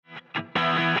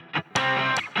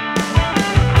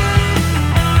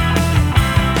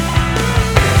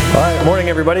Good morning,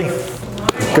 everybody.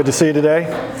 Good to see you today.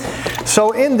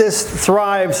 So in this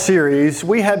Thrive series,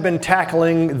 we have been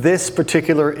tackling this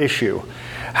particular issue.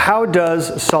 How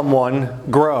does someone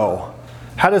grow?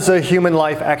 How does a human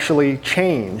life actually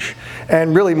change?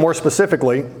 And really more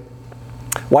specifically,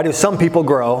 why do some people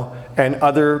grow and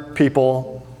other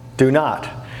people do not?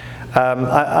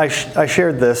 I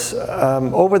shared this.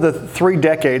 Over the 3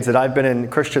 decades that I've been in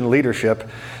Christian leadership,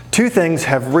 2 things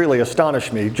have really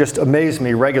astonished me, just amazed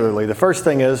me regularly. The first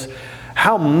thing is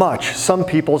how much some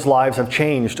people's lives have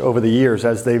changed over the years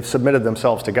as they've submitted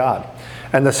themselves to God.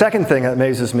 And the second thing that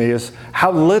amazes me is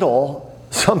how little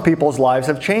some people's lives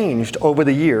have changed over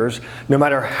the years, no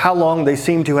matter how long they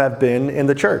seem to have been in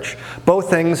the church. Both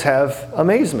things have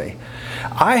amazed me.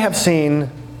 I have seen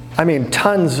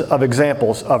tons of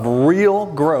examples of real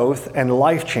growth and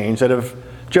life change that have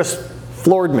just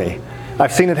floored me.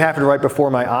 I've seen it happen right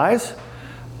before my eyes.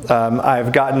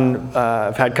 I've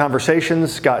had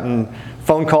conversations, gotten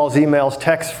phone calls, emails,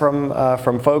 texts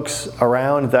from folks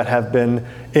around that have been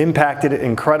impacted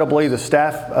incredibly. The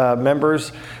staff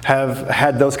members have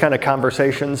had those kind of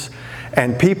conversations,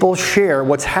 and people share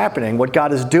what's happening, what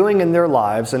God is doing in their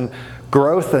lives, and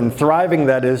growth and thriving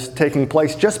that is taking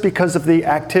place just because of the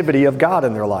activity of God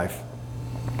in their life.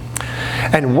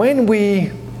 And when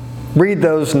we read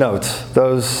those notes,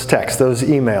 those texts, those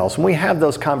emails, when we have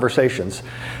those conversations,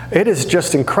 it is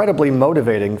just incredibly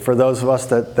motivating for those of us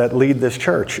that lead this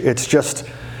church. It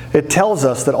tells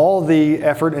us that all the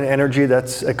effort and energy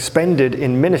that's expended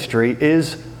in ministry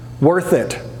is worth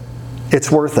it. It's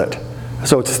worth it.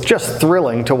 So it's just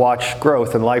thrilling to watch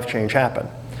growth and life change happen.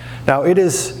 Now, it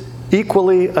is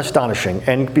equally astonishing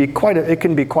and it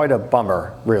can be quite a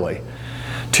bummer, really,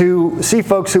 to see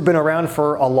folks who've been around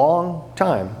for a long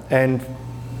time and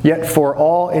yet for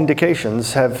all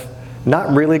indications have not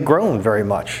really grown very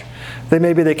much.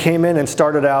 Maybe they came in and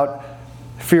started out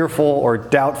fearful or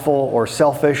doubtful or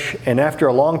selfish, and after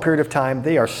a long period of time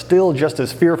they are still just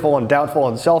as fearful and doubtful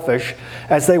and selfish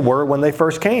as they were when they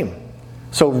first came.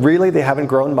 So really they haven't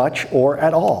grown much or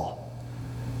at all.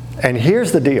 And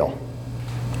here's the deal.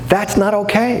 That's not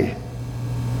okay.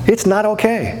 It's not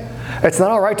okay. It's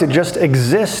not all right to just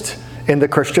exist in the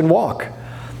Christian walk.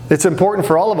 It's important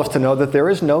for all of us to know that there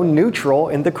is no neutral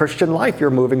in the Christian life. You're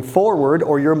moving forward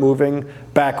or you're moving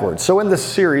backwards. So in this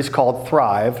series called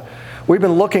Thrive, we've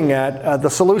been looking at the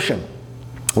solution.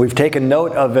 We've taken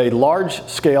note of a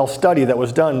large-scale study that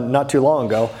was done not too long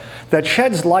ago that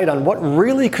sheds light on what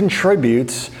really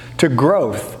contributes to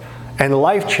growth and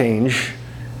life change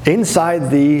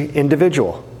inside the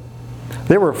individual.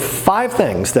 There were 5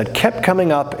 things that kept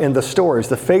coming up in the stories,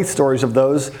 the faith stories of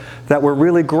those that were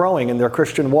really growing in their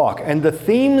Christian walk. And the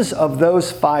themes of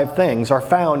those 5 things are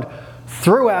found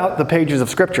throughout the pages of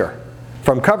Scripture,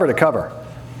 from cover to cover.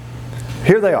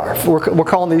 Here they are. We're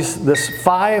calling this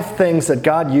 5 things that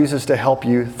God uses to help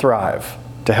you thrive,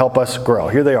 to help us grow.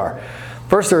 Here they are.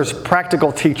 First, there's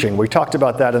practical teaching. We talked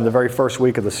about that in the very first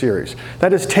week of the series.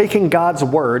 That is taking God's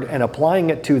Word and applying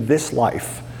it to this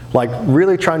life. Like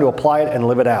really trying to apply it and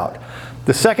live it out.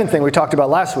 The second thing we talked about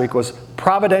last week was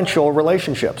providential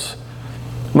relationships.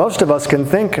 Most of us can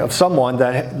think of someone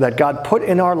that God put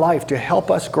in our life to help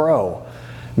us grow.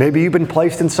 Maybe you've been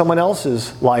placed in someone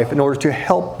else's life in order to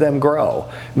help them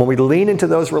grow. When we lean into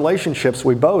those relationships,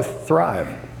 we both thrive.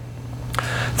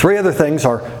 3 other things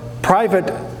are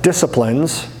private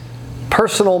disciplines,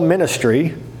 personal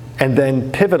ministry, and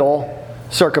then pivotal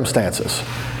circumstances.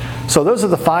 So those are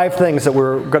the 5 things that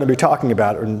we're going to be talking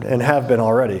about and have been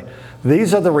already.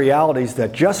 These are the realities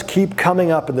that just keep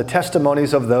coming up in the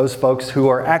testimonies of those folks who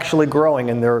are actually growing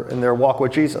in their walk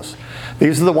with Jesus.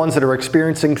 These are the ones that are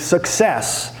experiencing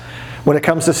success when it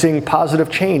comes to seeing positive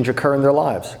change occur in their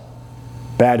lives.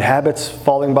 Bad habits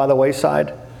falling by the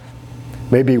wayside,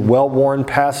 maybe well-worn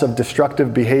paths of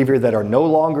destructive behavior that are no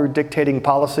longer dictating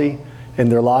policy in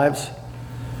their lives.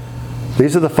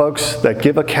 These are the folks that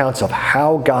give accounts of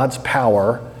how God's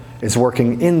power is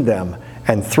working in them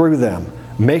and through them,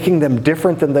 making them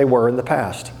different than they were in the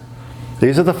past.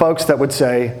 These are the folks that would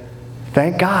say,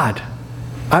 thank God,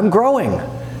 I'm growing.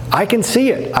 I can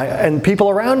see it, and people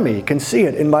around me can see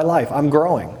it in my life. I'm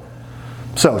growing.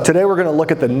 So today we're going to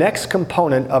look at the next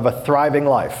component of a thriving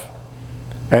life,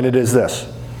 and it is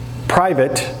this: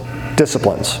 private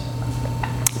disciplines.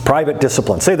 Private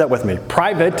disciplines. Say that with me.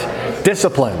 Private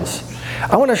disciplines.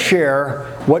 I want to share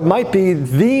what might be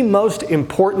the most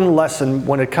important lesson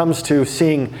when it comes to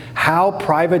seeing how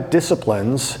private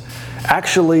disciplines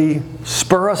actually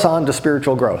spur us on to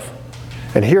spiritual growth.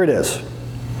 And here it is.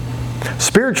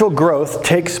 Spiritual growth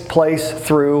takes place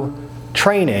through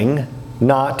training,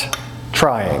 not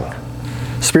trying.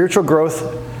 Spiritual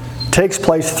growth takes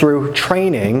place through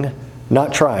training,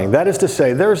 not trying. That is to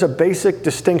say, there's a basic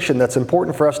distinction that's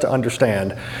important for us to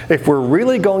understand if we're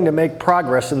really going to make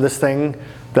progress in this thing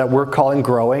that we're calling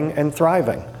growing and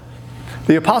thriving.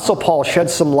 The Apostle Paul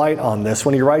sheds some light on this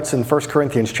when he writes in 1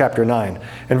 Corinthians chapter 9.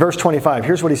 In verse 25,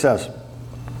 here's what he says.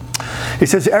 He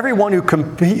says, everyone who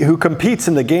competes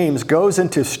in the games goes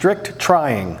into strict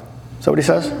trying. Is that what he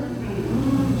says?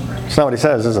 It's not what he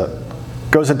says, is it?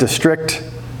 Goes into strict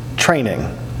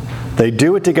training. They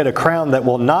do it to get a crown that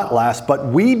will not last, but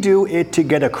we do it to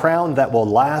get a crown that will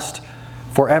last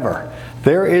forever.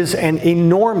 There is an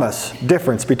enormous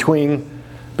difference between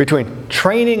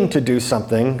training to do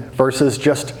something versus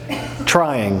just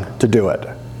trying to do it.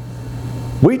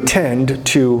 We tend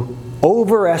to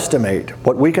overestimate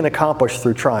what we can accomplish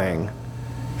through trying,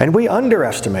 and we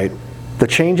underestimate the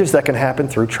changes that can happen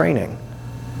through training.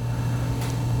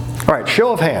 All right,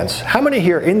 show of hands. How many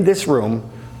here in this room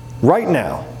right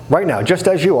now, just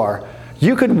as you are,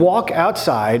 you could walk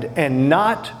outside and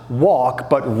not walk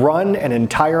but run an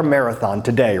entire marathon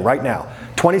today, right now?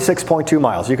 26.2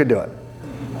 miles, you could do it.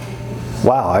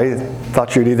 Wow, I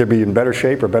thought you'd either be in better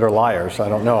shape or better liars, I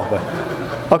don't know.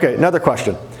 But. Okay, another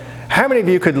question. How many of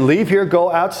you could leave here,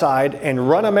 go outside, and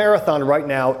run a marathon right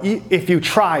now if you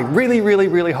try really, really,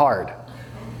 really hard?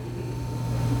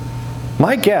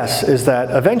 My guess is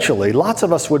that eventually lots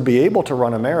of us would be able to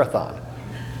run a marathon.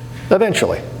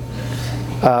 Eventually.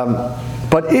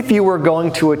 But if you were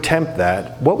going to attempt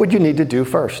that, what would you need to do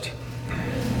first?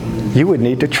 You would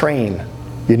need to train.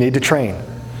 You need to train.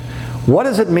 What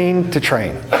does it mean to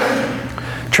train?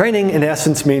 Training, in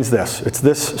essence, means this. It's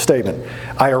this statement.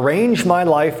 I arrange my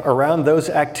life around those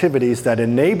activities that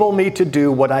enable me to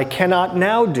do what I cannot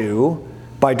now do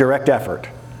by direct effort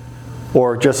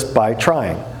or just by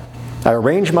trying. I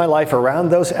arrange my life around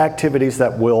those activities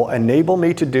that will enable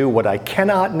me to do what I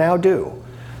cannot now do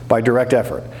by direct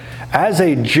effort. As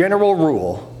a general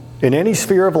rule, in any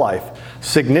sphere of life,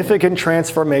 significant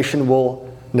transformation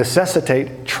will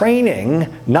necessitate training,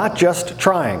 not just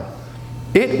trying.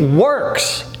 It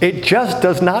works. It just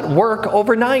does not work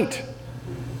overnight.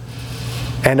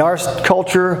 And our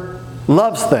culture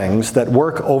loves things that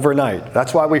work overnight.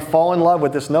 That's why we fall in love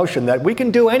with this notion that we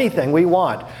can do anything we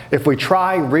want if we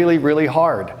try really, really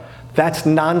hard. That's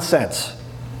nonsense.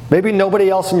 Maybe nobody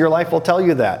else in your life will tell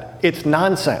you that. It's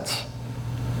nonsense.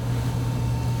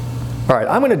 All right,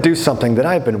 I'm going to do something that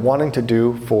I've been wanting to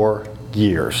do for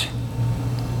years.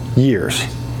 Years.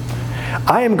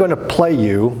 I am going to play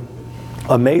you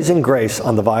Amazing Grace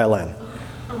on the violin.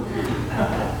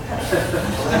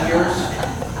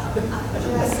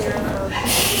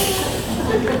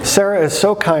 Sarah is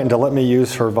so kind to let me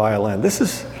use her violin. This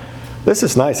is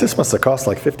nice. This must have cost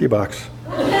like $50.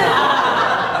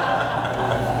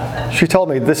 She told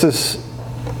me this is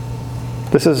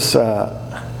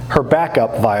her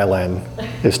backup violin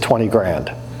is 20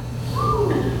 grand.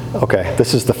 Okay,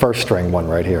 this is the first string one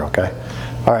right here, okay?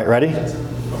 All right, ready?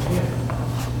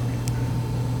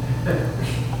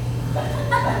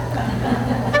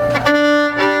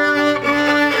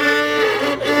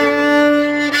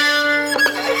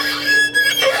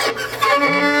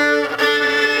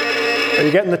 Are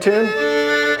you getting the tune?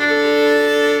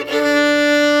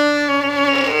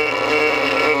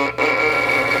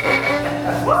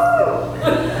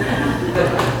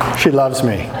 She loves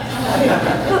me.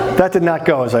 That did not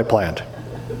go as I planned.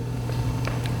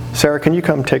 Sarah, can you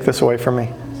come take this away from me?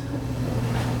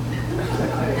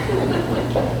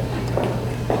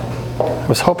 I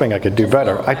was hoping I could do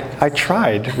better. I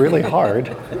tried really hard.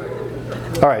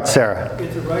 All right, Sarah,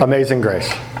 Amazing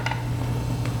Grace.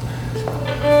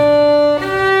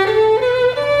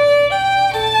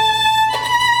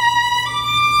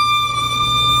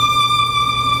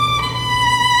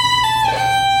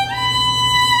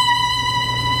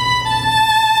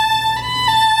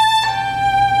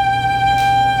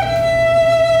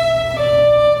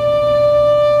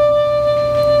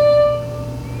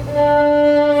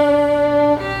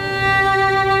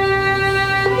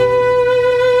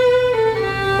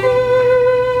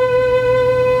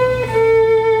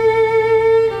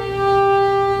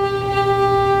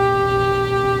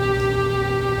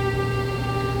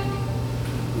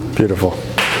 Beautiful.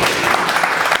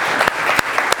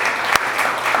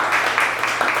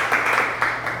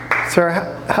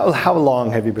 Sarah, how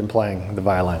long have you been playing the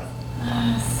violin?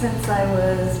 Since I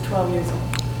was 12 years old.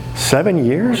 7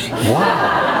 years?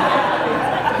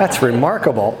 Wow. That's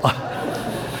remarkable.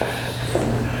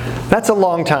 That's a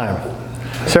long time.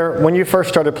 Sarah, when you first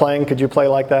started playing, could you play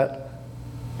like that?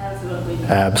 Absolutely.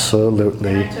 Absolutely.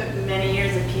 And I took many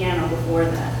years of piano before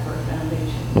that for a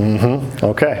foundation.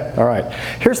 Okay, all right.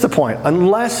 Here's the point.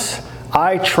 Unless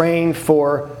I trained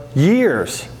for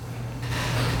years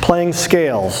playing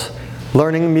scales,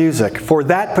 learning music. For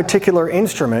that particular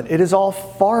instrument, it is all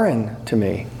foreign to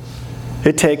me.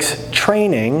 It takes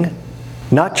training,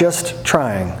 not just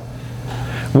trying.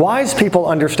 Wise people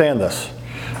understand this.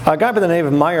 A guy by the name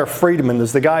of Meyer Friedman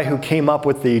is the guy who came up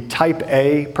with the type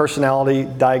A personality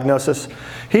diagnosis.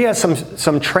 He has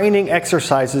some training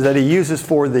exercises that he uses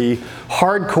for the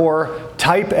hardcore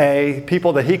type A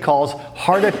people that he calls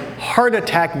heart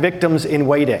attack victims in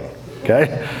waiting.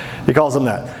 Okay? He calls them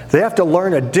that. They have to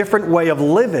learn a different way of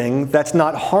living that's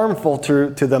not harmful to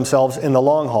themselves in the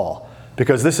long haul,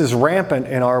 because this is rampant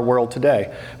in our world today.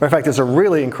 Matter of fact, there's a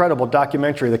really incredible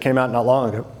documentary that came out not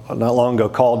long ago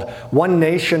called One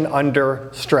Nation Under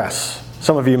Stress.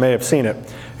 Some of you may have seen it.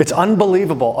 It's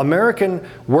unbelievable. American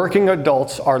working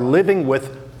adults are living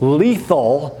with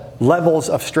lethal levels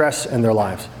of stress in their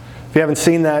lives. If you haven't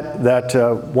seen that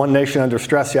One Nation Under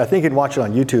Stress yet, I think you can watch it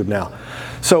on YouTube now.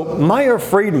 So Meyer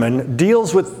Friedman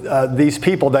deals with these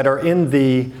people that are in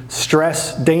the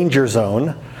stress danger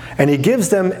zone, and he gives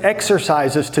them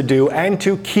exercises to do and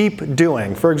to keep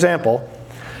doing. For example,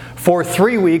 for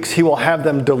 3 weeks, he will have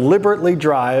them deliberately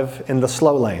drive in the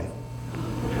slow lane.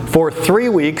 For 3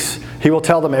 weeks, he will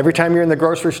tell them every time you're in the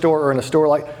grocery store or in a store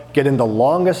like, get in the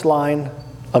longest line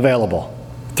available.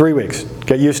 3 weeks.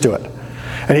 Get used to it.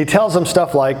 And he tells them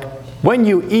stuff like, when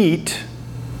you eat,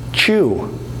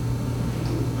 chew.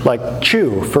 Like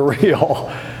chew, for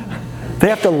real. They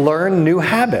have to learn new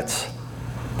habits.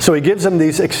 So he gives them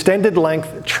these extended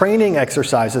length training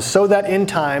exercises so that in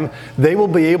time they will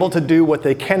be able to do what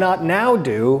they cannot now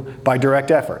do by direct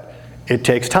effort. It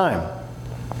takes time.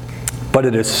 But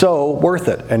it is so worth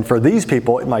it. And for these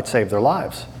people, it might save their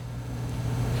lives.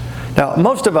 Now,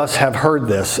 most of us have heard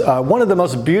this. One of the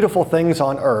most beautiful things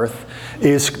on earth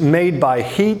is made by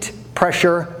heat,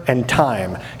 pressure, and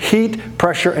time. Heat,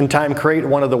 pressure, and time create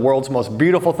one of the world's most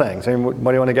beautiful things.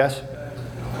 Anybody want to guess?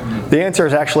 The answer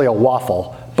is actually a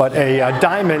waffle, but a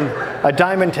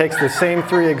diamond takes the same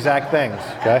three exact things.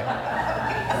 Okay?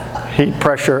 Heat,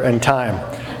 pressure, and time.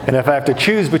 And if I have to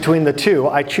choose between the two,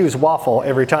 I choose waffle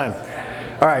every time.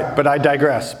 All right, but I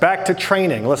digress. Back to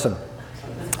training. Listen.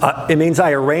 It means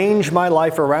I arrange my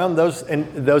life around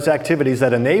those activities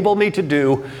that enable me to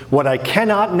do what I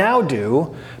cannot now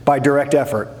do by direct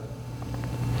effort.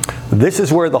 This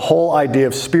is where the whole idea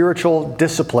of spiritual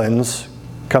disciplines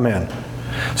come in.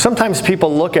 Sometimes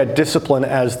people look at discipline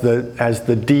as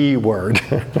the D word.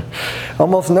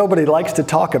 Almost nobody likes to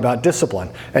talk about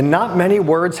discipline. And not many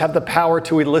words have the power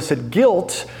to elicit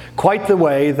guilt quite the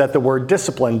way that the word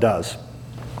discipline does.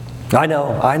 I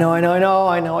know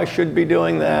I should be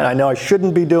doing that. I know I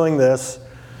shouldn't be doing this.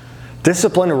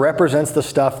 Discipline represents the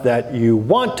stuff that you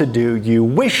want to do, you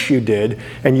wish you did,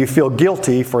 and you feel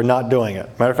guilty for not doing it.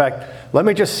 Matter of fact, let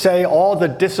me just say all the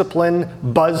discipline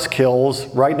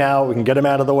buzzkills right now. We can get them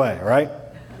out of the way, right?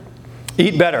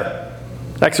 Eat better.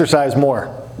 Exercise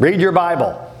more. Read your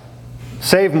Bible.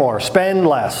 Save more. Spend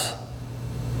less.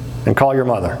 And call your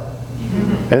mother.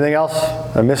 Anything else?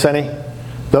 I miss any?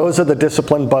 Those are the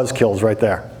discipline buzzkills right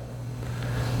there.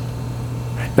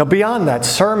 Now beyond that,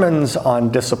 sermons on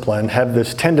discipline have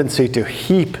this tendency to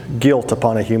heap guilt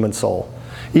upon a human soul.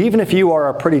 Even if you are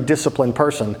a pretty disciplined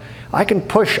person, I can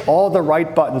push all the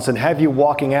right buttons and have you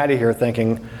walking out of here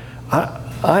thinking,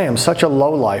 I am such a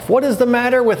lowlife. What is the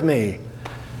matter with me?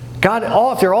 God,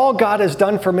 after all God has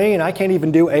done for me and I can't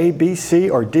even do A, B, C,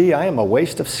 or D, I am a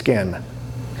waste of skin.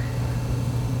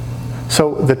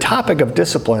 So the topic of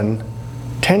discipline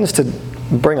tends to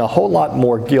bring a whole lot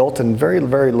more guilt and very,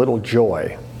 very little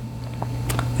joy.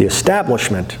 The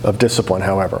establishment of discipline,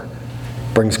 however,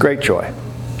 brings great joy.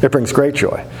 It brings great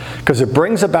joy because it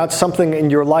brings about something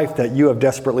in your life that you have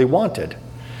desperately wanted.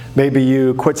 Maybe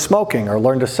you quit smoking or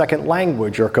learned a second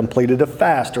language or completed a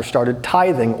fast or started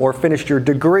tithing or finished your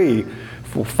degree,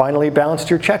 finally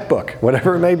balanced your checkbook,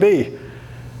 whatever it may be.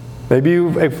 Maybe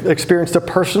you've experienced a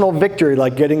personal victory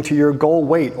like getting to your goal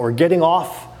weight or getting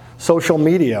off social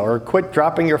media or quit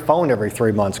dropping your phone every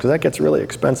 3 months because that gets really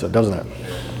expensive, doesn't it?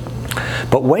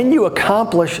 But when you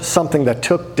accomplish something that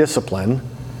took discipline,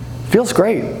 feels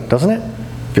great, doesn't it?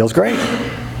 Feels great.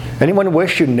 Anyone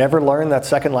wish you never learned that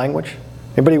second language?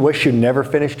 Anybody wish you never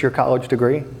finished your college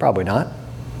degree? Probably not.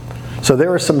 So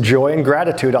there is some joy and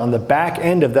gratitude on the back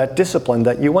end of that discipline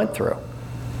that you went through.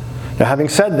 Now having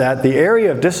said that, the area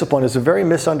of discipline is a very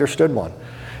misunderstood one.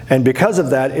 And because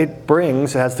of that, it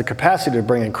has the capacity to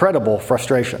bring incredible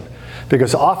frustration.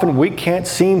 Because often we can't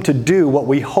seem to do what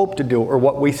we hope to do or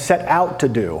what we set out to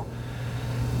do.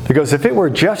 Because if it were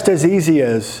just as easy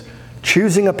as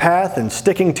choosing a path and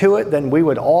sticking to it, then we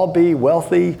would all be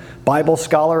wealthy Bible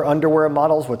scholar underwear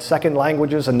models with second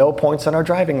languages and no points on our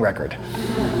driving record.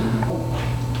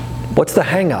 What's the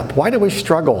hang-up? Why do we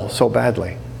struggle so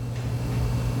badly?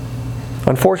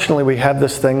 Unfortunately, we have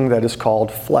this thing that is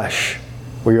called flesh.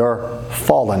 We are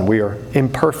fallen. We are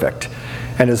imperfect.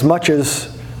 And as much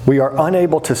as we are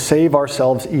unable to save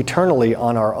ourselves eternally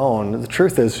on our own, the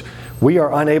truth is we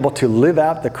are unable to live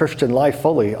out the Christian life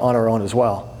fully on our own as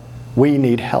well. We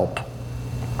need help.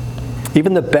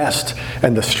 Even the best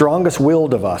and the strongest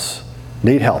willed of us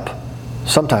need help,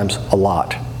 sometimes a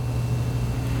lot.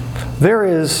 There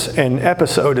is an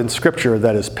episode in Scripture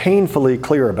that is painfully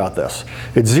clear about this.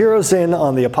 It zeroes in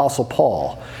on the Apostle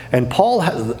Paul. And Paul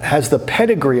has the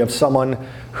pedigree of someone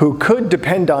who could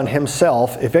depend on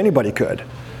himself if anybody could.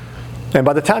 And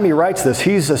by the time he writes this,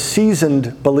 he's a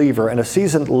seasoned believer and a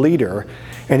seasoned leader.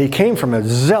 And he came from a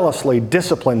zealously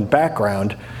disciplined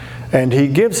background. And he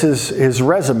gives his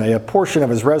resume, a portion of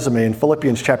his resume in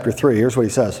Philippians chapter 3. Here's what he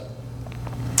says.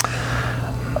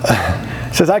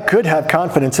 He says, I could have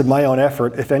confidence in my own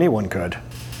effort if anyone could.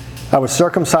 I was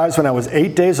circumcised when I was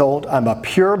 8 days old. I'm a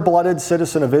pure-blooded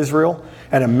citizen of Israel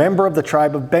and a member of the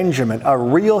tribe of Benjamin, a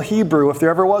real Hebrew if there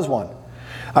ever was one.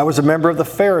 I was a member of the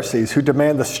Pharisees who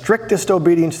demand the strictest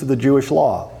obedience to the Jewish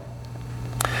law.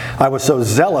 I was so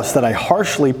zealous that I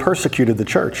harshly persecuted the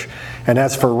church. And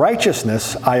as for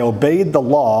righteousness, I obeyed the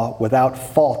law without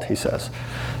fault, he says.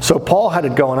 So Paul had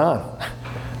it going on.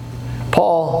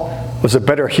 Paul was a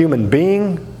better human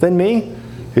being than me.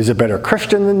 He's a better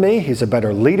Christian than me. He's a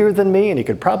better leader than me. And he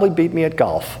could probably beat me at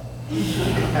golf.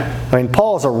 I mean,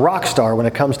 Paul is a rock star when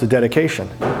it comes to dedication.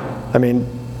 I mean,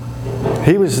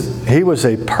 he was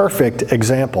a perfect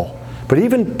example. But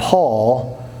even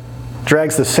Paul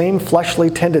drags the same fleshly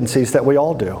tendencies that we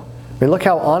all do. I mean, look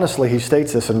how honestly he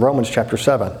states this in Romans chapter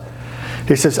 7.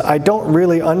 He says, I don't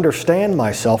really understand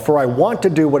myself, for I want to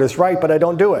do what is right, but I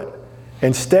don't do it.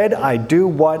 Instead, I do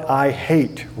what I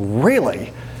hate.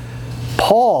 Really?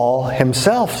 Paul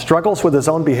himself struggles with his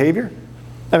own behavior?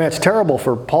 I mean, it's terrible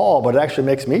for Paul, but it actually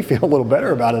makes me feel a little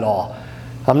better about it all.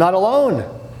 I'm not alone.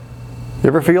 You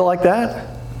ever feel like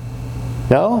that?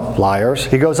 No? Liars.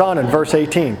 He goes on in verse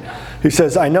 18. He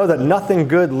says, I know that nothing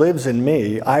good lives in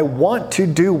me. I want to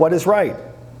do what is right,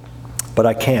 but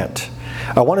I can't.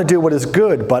 I want to do what is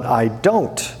good, but I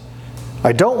don't.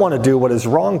 I don't want to do what is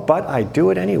wrong, but I do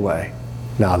it anyway.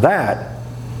 Now that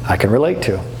I can relate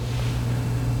to.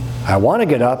 I want to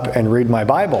get up and read my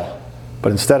Bible,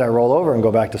 but instead I roll over and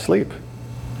go back to sleep.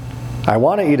 I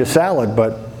want to eat a salad,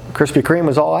 but Krispy Kreme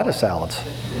is all out of salads.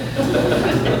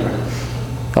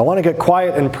 I want to get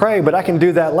quiet and pray, but I can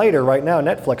do that later. Right now,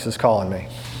 Netflix is calling me.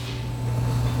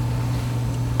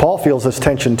 Paul feels this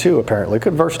tension too, apparently. Look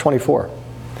at verse 24.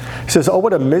 He says, oh,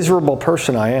 what a miserable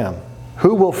person I am.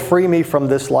 Who will free me from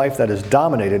this life that is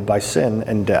dominated by sin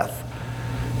and death?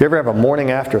 You ever have a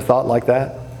morning after thought like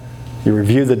that? You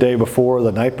review the day before,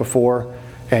 the night before,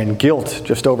 and guilt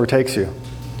just overtakes you.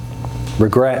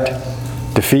 Regret,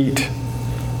 defeat.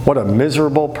 What a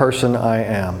miserable person I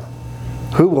am.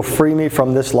 Who will free me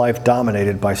from this life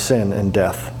dominated by sin and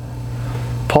death?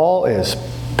 Paul is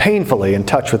painfully in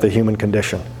touch with the human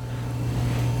condition.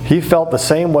 He felt the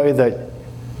same way that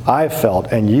I've felt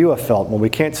and you have felt when we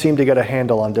can't seem to get a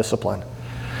handle on discipline.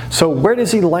 So where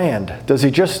does he land? Does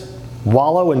he just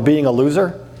wallow in being a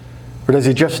loser? Or does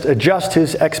he just adjust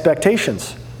his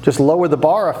expectations? Just lower the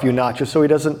bar a few notches so he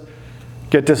doesn't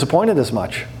get disappointed as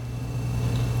much?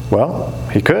 Well,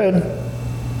 he could.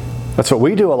 That's what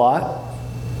we do a lot.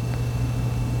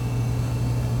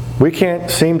 We can't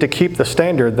seem to keep the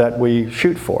standard that we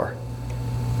shoot for.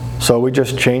 So we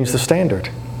just change the standard.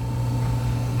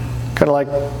 Kind of like,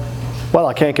 well,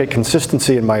 I can't get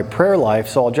consistency in my prayer life,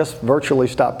 so I'll just virtually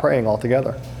stop praying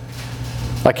altogether.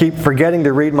 I keep forgetting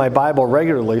to read my Bible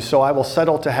regularly, so I will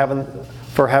settle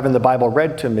for having the Bible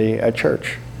read to me at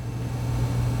church.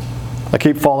 I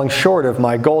keep falling short of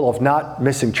my goal of not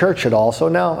missing church at all, so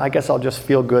now I guess I'll just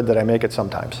feel good that I make it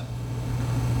sometimes.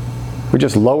 We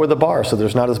just lower the bar so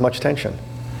there's not as much tension.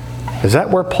 Is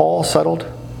that where Paul settled?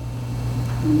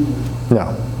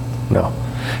 No.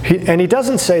 And he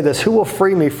doesn't say this, who will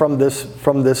free me from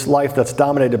this life that's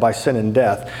dominated by sin and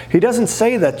death? He doesn't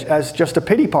say that as just a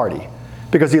pity party,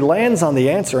 because he lands on the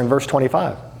answer in verse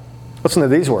 25. Listen to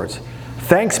these words.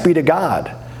 Thanks be to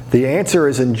God. The answer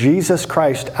is in Jesus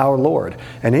Christ our Lord.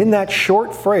 And in that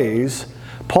short phrase,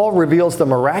 Paul reveals the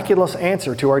miraculous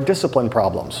answer to our discipline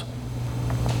problems.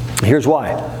 Here's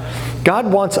why.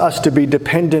 God wants us to be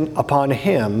dependent upon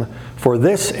Him for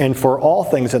this and for all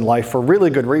things in life for really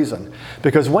good reason.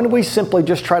 Because when we simply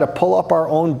just try to pull up our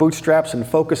own bootstraps and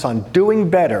focus on doing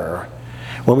better,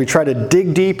 when we try to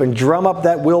dig deep and drum up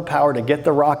that willpower to get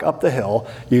the rock up the hill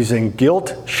using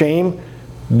guilt, shame,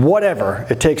 whatever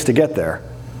it takes to get there,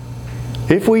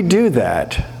 if we do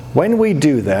that, when we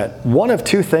do that, one of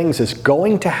two things is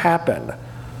going to happen.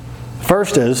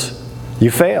 First is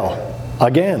you fail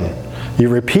again. You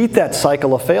repeat that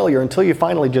cycle of failure until you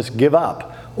finally just give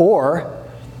up. Or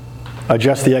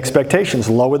adjust the expectations,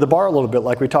 lower the bar a little bit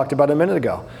like we talked about a minute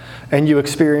ago. And you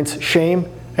experience shame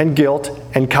and guilt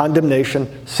and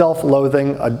condemnation,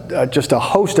 self-loathing, just a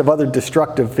host of other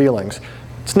destructive feelings.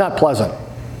 It's not pleasant.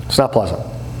 It's not pleasant.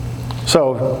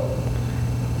 So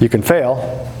you can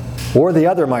fail, or the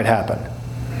other might happen.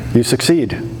 You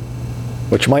succeed,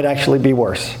 which might actually be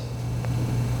worse.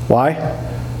 Why?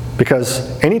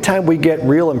 Because anytime we get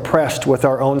real impressed with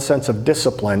our own sense of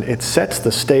discipline, it sets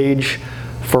the stage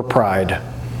for pride.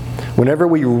 Whenever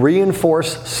we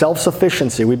reinforce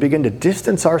self-sufficiency, we begin to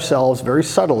distance ourselves very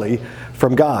subtly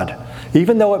from God.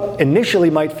 Even though it initially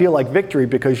might feel like victory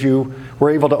because you were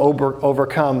able to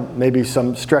overcome maybe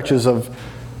some stretches of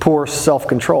poor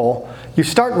self-control, you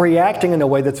start reacting in a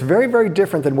way that's very, very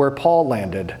different than where Paul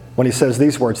landed when he says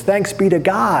these words, "Thanks be to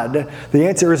God, the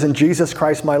answer is in Jesus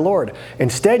Christ my Lord."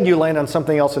 Instead, you land on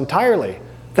something else entirely.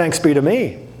 "Thanks be to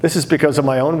me. This is because of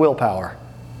my own willpower."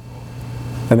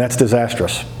 And that's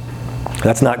disastrous.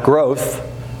 That's not growth.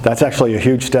 That's actually a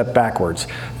huge step backwards.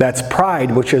 That's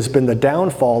pride, which has been the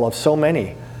downfall of so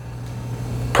many.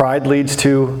 Pride leads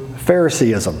to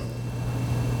Phariseeism.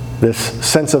 This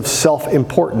sense of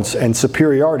self-importance and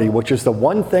superiority, which is the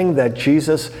one thing that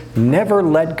Jesus never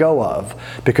let go of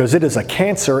because it is a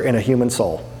cancer in a human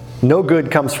soul. No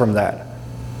good comes from that.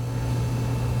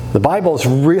 The Bible is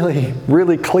really,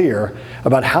 really clear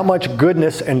about how much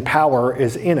goodness and power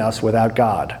is in us without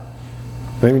God.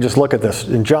 Let me just look at this.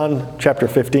 In John chapter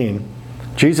 15,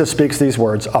 Jesus speaks these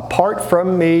words, "Apart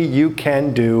from me, you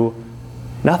can do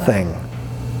nothing."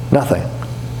 Nothing.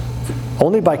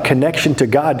 Only by connection to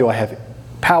God do I have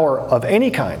power of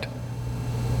any kind.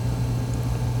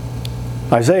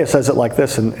 Isaiah says it like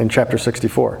this in chapter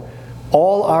 64.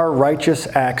 "All our righteous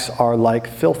acts are like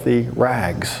filthy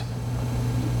rags."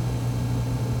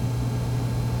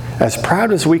 As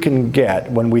proud as we can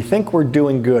get when we think we're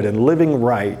doing good and living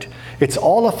right, it's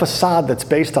all a facade that's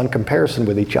based on comparison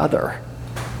with each other.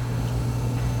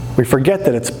 We forget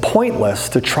that it's pointless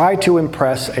to try to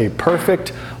impress a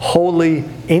perfect, holy,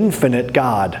 infinite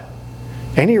God.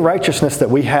 Any righteousness that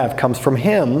we have comes from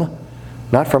Him,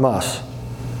 not from us.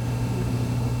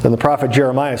 Then the prophet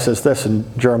Jeremiah says this in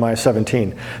Jeremiah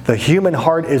 17, "The human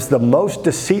heart is the most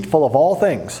deceitful of all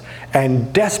things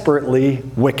and desperately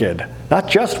wicked." Not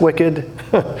just wicked,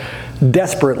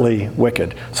 desperately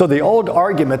wicked. So the old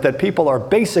argument that people are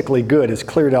basically good is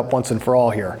cleared up once and for all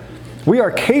here. We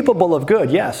are capable of good,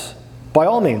 yes, by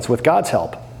all means, with God's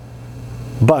help.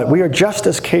 But we are just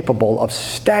as capable of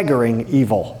staggering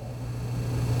evil,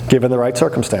 given the right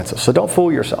circumstances. So don't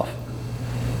fool yourself.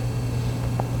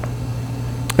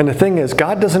 And the thing is,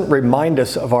 God doesn't remind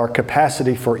us of our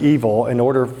capacity for evil in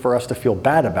order for us to feel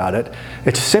bad about it.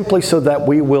 It's simply so that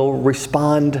we will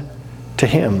respond to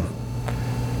Him.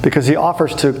 Because He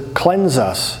offers to cleanse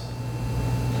us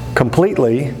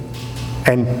completely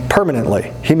and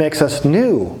permanently. He makes us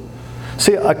new.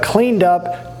 See, a cleaned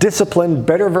up, disciplined,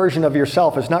 better version of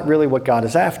yourself is not really what God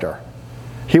is after.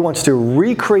 He wants to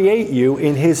recreate you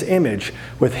in His image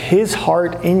with His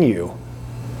heart in you.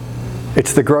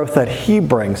 It's the growth that He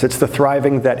brings. It's the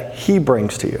thriving that He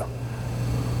brings to you.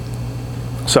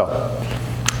 So,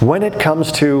 when it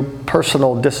comes to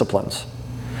personal disciplines,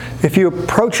 if you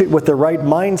approach it with the right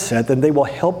mindset, then they will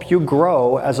help you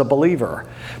grow as a believer.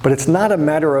 But it's not a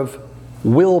matter of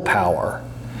willpower.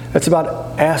 It's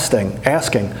about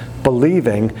asking,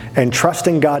 believing, and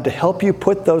trusting God to help you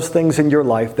put those things in your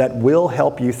life that will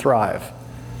help you thrive.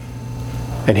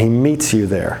 And He meets you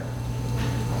there.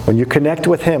 When you connect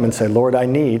with Him and say, "Lord, I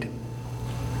need,"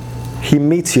 He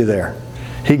meets you there.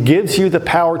 He gives you the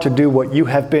power to do what you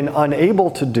have been unable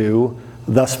to do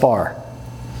thus far.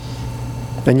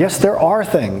 And yes, there are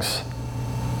things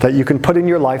that you can put in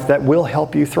your life that will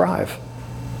help you thrive.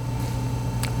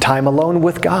 Time alone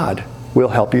with God will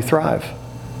help you thrive.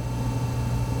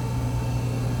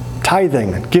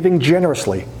 Tithing, giving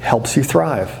generously, helps you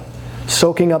thrive.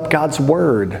 Soaking up God's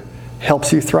Word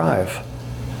helps you thrive.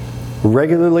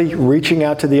 Regularly reaching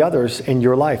out to the others in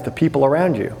your life, the people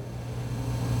around you,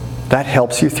 that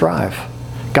helps you thrive.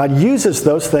 God uses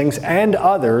those things and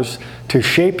others to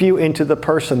shape you into the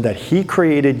person that He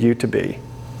created you to be.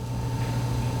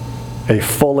 a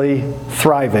fully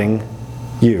thriving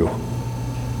you.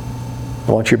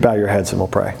 I want you to bow your heads and we'll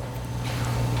pray.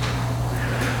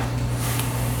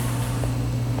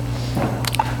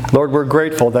 Lord, we're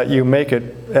grateful that you make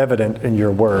it evident in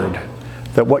your word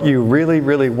that what you really,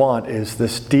 really want is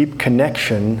this deep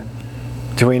connection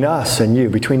between us and you,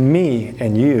 between me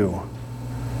and you.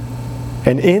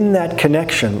 And in that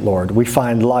connection, Lord, we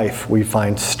find life, we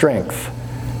find strength,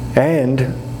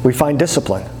 and we find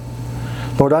discipline.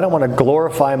 Lord, I don't want to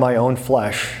glorify my own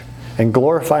flesh and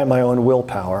glorify my own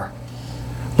willpower.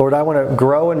 Lord, I want to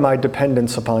grow in my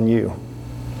dependence upon you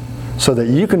so that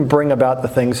you can bring about the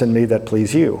things in me that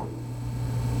please you.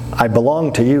 I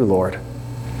belong to you, Lord.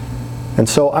 And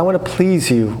so I want to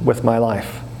please you with my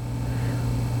life.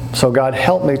 So God,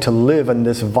 help me to live in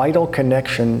this vital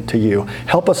connection to you.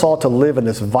 Help us all to live in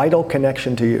this vital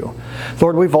connection to you.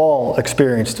 Lord, we've all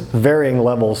experienced varying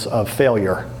levels of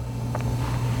failure.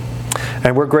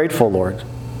 And we're grateful, Lord,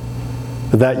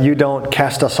 that you don't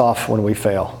cast us off when we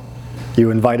fail.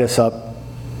 You invite us up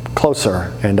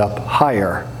closer and up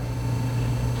higher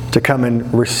to come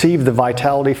and receive the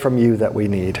vitality from you that we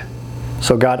need.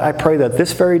 So God, I pray that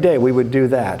this very day we would do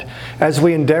that. As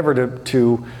we endeavor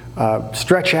to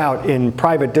stretch out in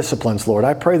private disciplines, Lord,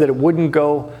 I pray that it wouldn't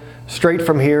go straight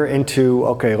from here into,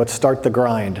 okay, let's start the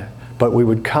grind. But we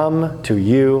would come to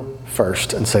you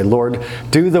first and say, Lord,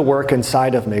 do the work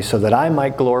inside of me so that I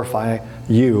might glorify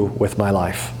you with my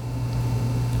life.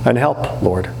 And help,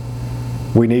 Lord.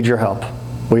 We need your help.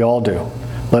 We all do.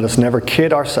 Let us never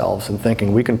kid ourselves in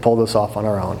thinking we can pull this off on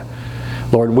our own.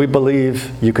 Lord, we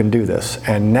believe you can do this,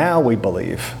 and now we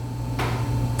believe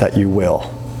that you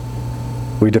will.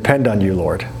 We depend on you,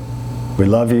 Lord. We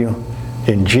love you.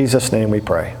 In Jesus' name we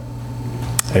pray.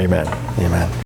 Amen. Amen.